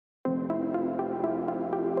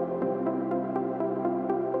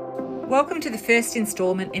Welcome to the first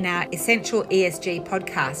instalment in our Essential ESG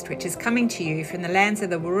podcast, which is coming to you from the lands of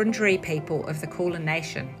the Wurundjeri people of the Kulin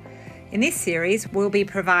Nation. In this series, we'll be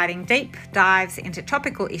providing deep dives into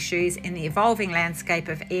topical issues in the evolving landscape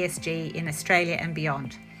of ESG in Australia and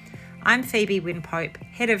beyond. I'm Phoebe Wynn-Pope,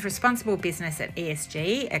 Head of Responsible Business at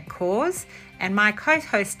ESG at Corrs, and my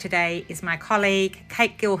co-host today is my colleague,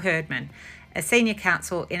 Kate Gill-Herdman, a Senior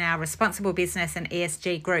Counsel in our Responsible Business and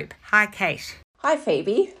ESG group. Hi, Kate. Hi,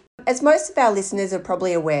 Phoebe. As most of our listeners are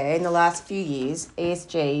probably aware, in the last few years,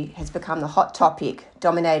 ESG has become the hot topic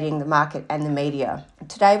dominating the market and the media.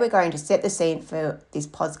 Today, we're going to set the scene for this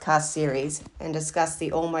podcast series and discuss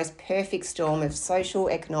the almost perfect storm of social,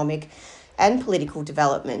 economic, and political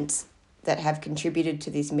developments that have contributed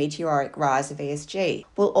to this meteoric rise of ESG.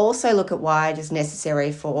 We'll also look at why it is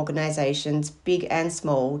necessary for organisations, big and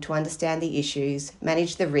small, to understand the issues,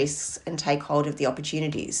 manage the risks, and take hold of the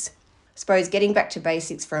opportunities. I suppose getting back to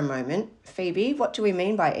basics for a moment, Phoebe, what do we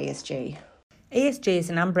mean by ESG? ESG is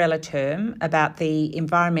an umbrella term about the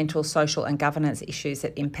environmental, social and governance issues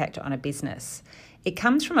that impact on a business. It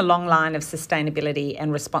comes from a long line of sustainability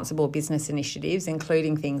and responsible business initiatives,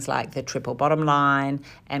 including things like the triple bottom line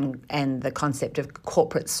and the concept of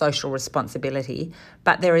corporate social responsibility.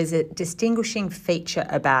 But there is a distinguishing feature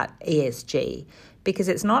about ESG, because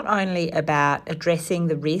it's not only about addressing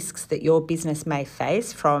the risks that your business may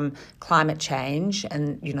face from climate change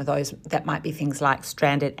and, those that might be things like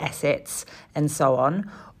stranded assets and so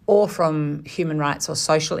on, or from human rights or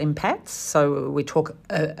social impacts. So we talk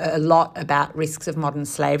a lot about risks of modern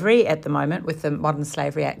slavery at the moment with the Modern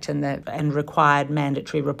Slavery Act and required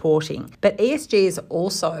mandatory reporting. But ESG is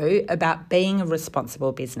also about being a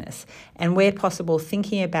responsible business and, where possible,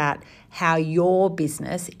 thinking about how your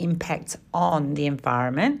business impacts on the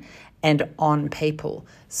environment and on people.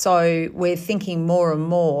 So we're thinking more and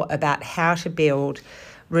more about how to build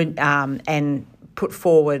and put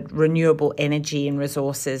forward renewable energy and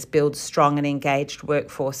resources, build strong and engaged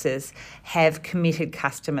workforces, have committed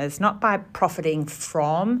customers, not by profiting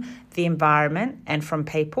from the environment and from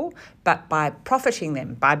people, but by profiting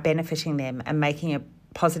them, by benefiting them and making a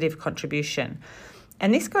positive contribution.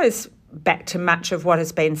 And this goes back to much of what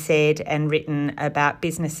has been said and written about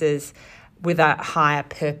businesses with a higher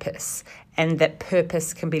purpose, and that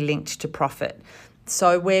purpose can be linked to profit.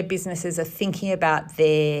 So where businesses are thinking about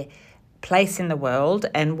their place in the world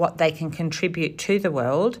and what they can contribute to the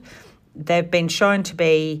world, they've been shown to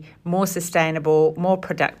be more sustainable, more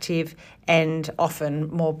productive, and often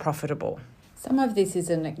more profitable. Some of this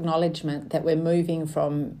is an acknowledgement that we're moving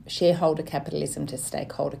from shareholder capitalism to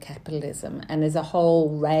stakeholder capitalism, and there's a whole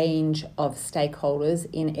range of stakeholders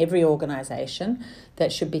in every organisation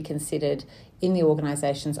that should be considered in the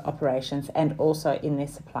organisation's operations and also in their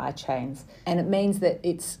supply chains. And it means that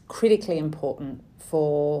it's critically important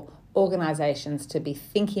for organisations to be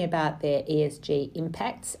thinking about their ESG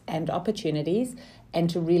impacts and opportunities and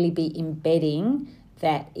to really be embedding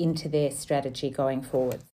that into their strategy going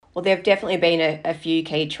forward. Well, there have definitely been a few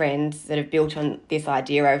key trends that have built on this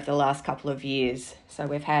idea over the last couple of years. So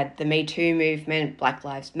we've had the Me Too movement, Black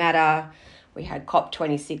Lives Matter, we had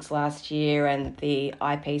COP26 last year and the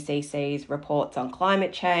IPCC's reports on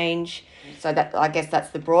climate change. So that, I guess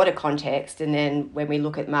that's the broader context. And then when we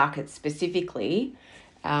look at markets specifically,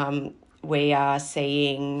 we are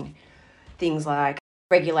seeing things like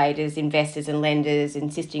regulators, investors and lenders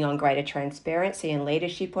insisting on greater transparency and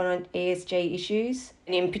leadership on ESG issues.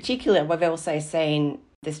 And in particular, we've also seen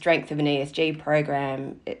the strength of an ESG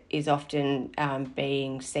program is often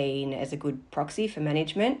being seen as a good proxy for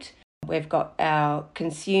management. We've got our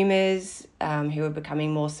consumers who are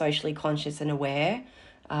becoming more socially conscious and aware,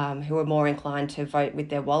 who are more inclined to vote with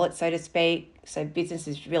their wallet, so to speak. So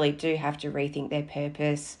businesses really do have to rethink their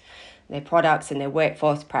purpose, their products and their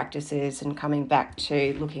workforce practices, and coming back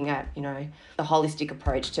to looking at, the holistic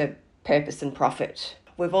approach to purpose and profit.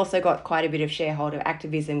 We've also got quite a bit of shareholder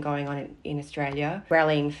activism going on in Australia,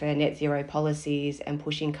 rallying for net zero policies and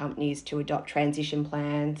pushing companies to adopt transition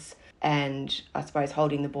plans and, I suppose,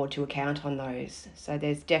 holding the board to account on those. So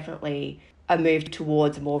there's definitely a move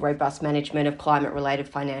towards a more robust management of climate-related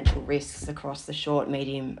financial risks across the short,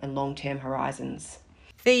 medium and long-term horizons.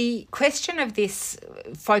 The question of this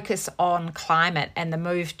focus on climate and the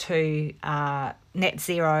move to net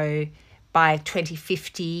zero by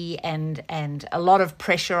 2050 and a lot of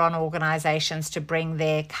pressure on organisations to bring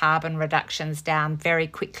their carbon reductions down very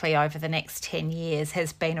quickly over the next 10 years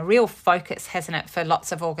has been a real focus, hasn't it, for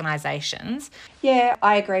lots of organisations? Yeah,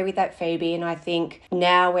 I agree with that, Phoebe. And I think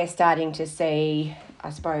now we're starting to see, I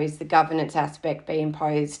suppose, the governance aspect be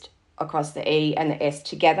imposed across the E and the S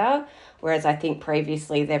together, whereas I think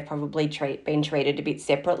previously they've probably been treated a bit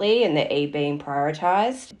separately and the E being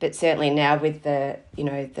prioritised. But certainly now with the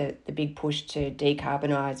big push to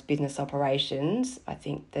decarbonise business operations, I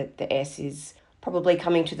think that the S is probably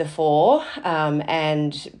coming to the fore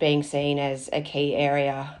and being seen as a key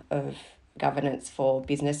area of governance for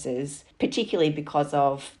businesses, particularly because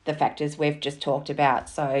of the factors we've just talked about.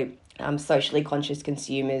 So socially conscious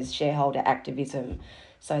consumers, shareholder activism.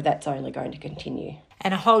 So that's only going to continue.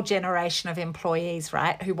 And a whole generation of employees,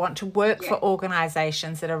 right, who want to work for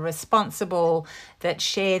organisations that are responsible, that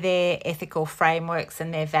share their ethical frameworks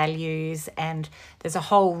and their values. And there's a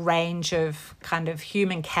whole range of kind of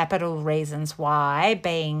human capital reasons why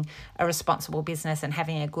being a responsible business and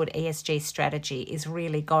having a good ESG strategy is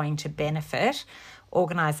really going to benefit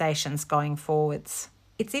organisations going forwards.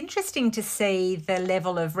 It's interesting to see the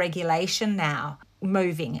level of regulation now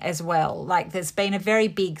moving as well. Like there's been a very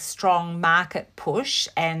big, strong market push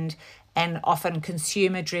and often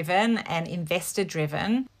consumer-driven and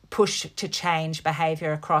investor-driven push to change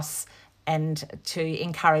behaviour across and to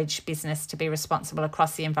encourage business to be responsible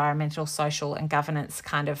across the environmental, social and governance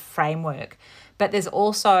kind of framework. But there's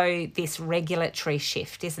also this regulatory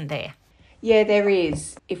shift, isn't there? Yeah, there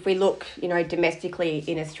is. If we look, domestically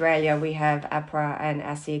in Australia, we have APRA and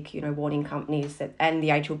ASIC, warning companies and the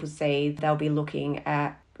ACCC, they'll be looking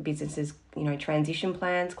at businesses, transition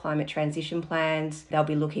plans, climate transition plans. They'll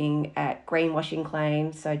be looking at greenwashing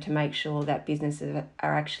claims, so to make sure that businesses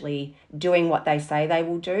are actually doing what they say they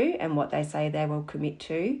will do and what they say they will commit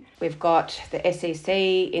to. We've got the SEC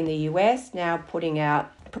in the US now putting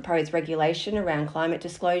out proposed regulation around climate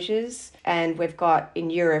disclosures, and we've got in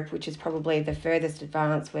Europe, which is probably the furthest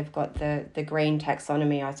advanced, we've got the green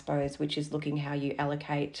taxonomy, I suppose, which is looking how you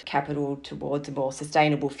allocate capital towards a more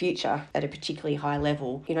sustainable future at a particularly high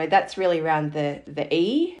level. That's really around the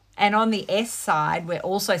E. And on the S side, we're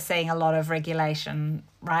also seeing a lot of regulation,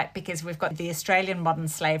 right? Because we've got the Australian Modern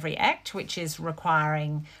Slavery Act, which is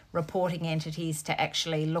requiring reporting entities to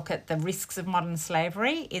actually look at the risks of modern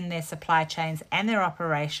slavery in their supply chains and their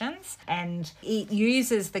operations. And it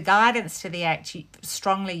uses the guidance to the Act,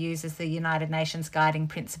 strongly uses the United Nations Guiding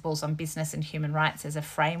Principles on Business and Human Rights as a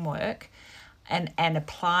framework and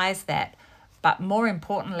applies that. But more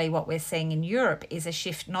importantly, what we're seeing in Europe is a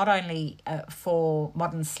shift not only for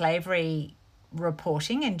modern slavery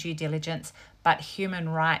reporting and due diligence, but human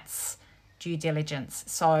rights due diligence.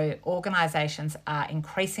 So organisations are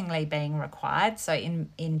increasingly being required. So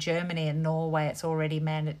in Germany and Norway, it's already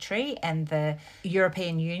mandatory, and the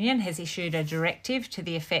European Union has issued a directive to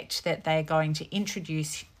the effect that they're going to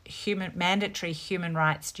introduce mandatory human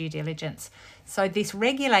rights due diligence. So this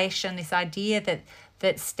regulation, this idea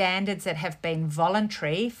that standards that have been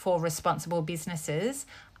voluntary for responsible businesses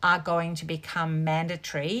are going to become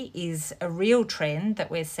mandatory is a real trend that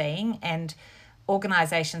we're seeing, and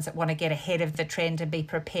organisations that want to get ahead of the trend and be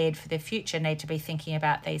prepared for the future need to be thinking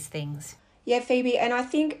about these things. Yeah, Phoebe, and I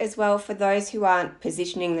think as well for those who aren't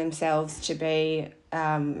positioning themselves to be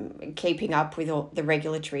keeping up with all the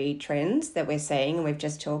regulatory trends that we're seeing and we've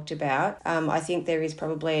just talked about, I think there is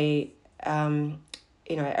probably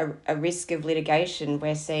a risk of litigation.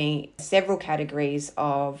 We're seeing several categories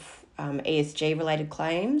of ESG related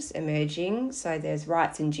claims emerging. So there's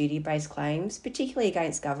rights and duty based claims, particularly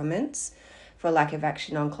against governments for lack of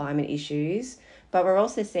action on climate issues. But we're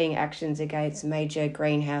also seeing actions against major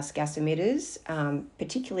greenhouse gas emitters,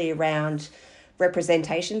 particularly around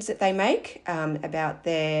representations that they make about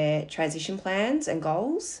their transition plans and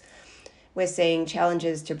goals. We're seeing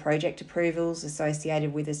challenges to project approvals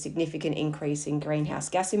associated with a significant increase in greenhouse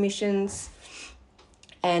gas emissions.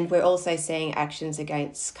 And we're also seeing actions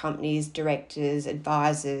against companies, directors,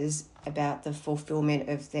 advisors about the fulfilment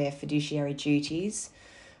of their fiduciary duties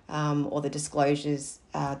or the disclosures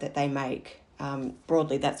that they make.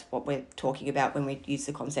 Broadly, that's what we're talking about when we use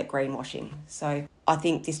the concept greenwashing. So I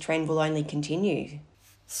think this trend will only continue.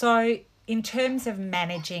 So in terms of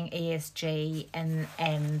managing ESG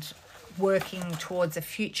and working towards a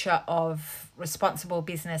future of responsible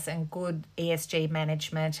business and good ESG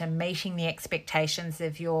management and meeting the expectations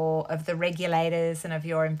of the regulators and of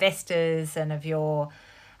your investors and of your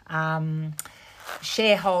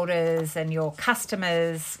shareholders and your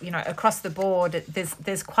customers, across the board,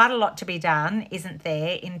 there's quite a lot to be done, isn't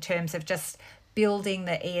there, in terms of just building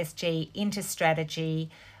the ESG into strategy,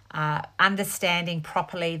 understanding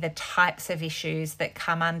properly the types of issues that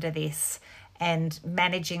come under this and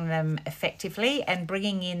managing them effectively and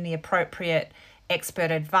bringing in the appropriate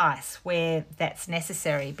expert advice where that's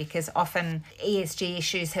necessary, because often ESG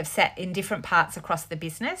issues have sat in different parts across the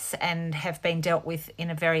business and have been dealt with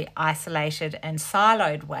in a very isolated and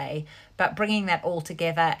siloed way. But bringing that all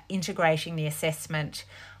together, integrating the assessment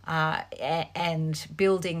and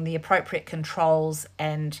building the appropriate controls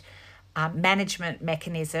and management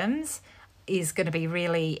mechanisms is going to be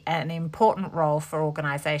really an important role for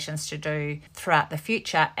organisations to do throughout the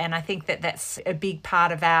future. And I think that that's a big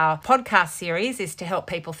part of our podcast series, is to help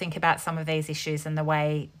people think about some of these issues and the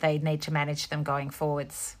way they need to manage them going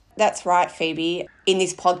forwards. That's right, Phoebe. In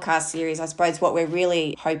this podcast series, I suppose what we're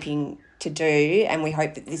really hoping to do, and we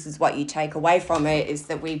hope that this is what you take away from it, is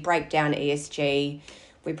that we break down ESG,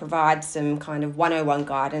 we provide some kind of 101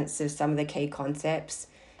 guidance of some of the key concepts,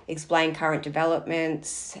 explain current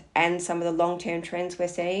developments and some of the long-term trends we're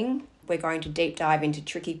seeing. We're going to deep dive into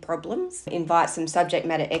tricky problems, invite some subject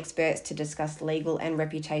matter experts to discuss legal and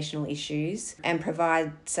reputational issues, and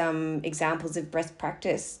provide some examples of best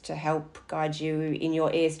practice to help guide you in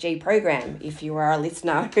your ESG program if you are a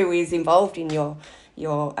listener who is involved in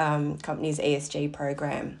your company's ESG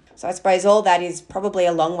program. So I suppose all that is probably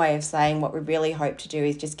a long way of saying what we really hope to do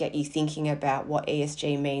is just get you thinking about what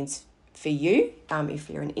ESG means for you,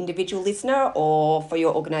 if you're an individual listener, or for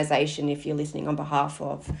your organisation if you're listening on behalf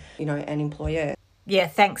of, an employer. Yeah,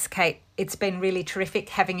 thanks, Kate. It's been really terrific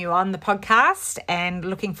having you on the podcast, and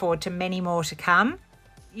looking forward to many more to come.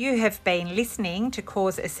 You have been listening to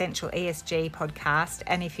Corrs Essential ESG podcast,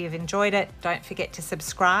 and if you've enjoyed it, don't forget to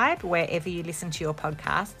subscribe wherever you listen to your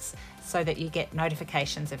podcasts so that you get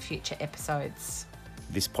notifications of future episodes.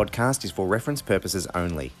 This podcast is for reference purposes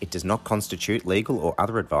only. It does not constitute legal or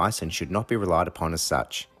other advice and should not be relied upon as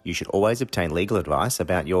such. You should always obtain legal advice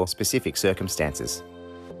about your specific circumstances.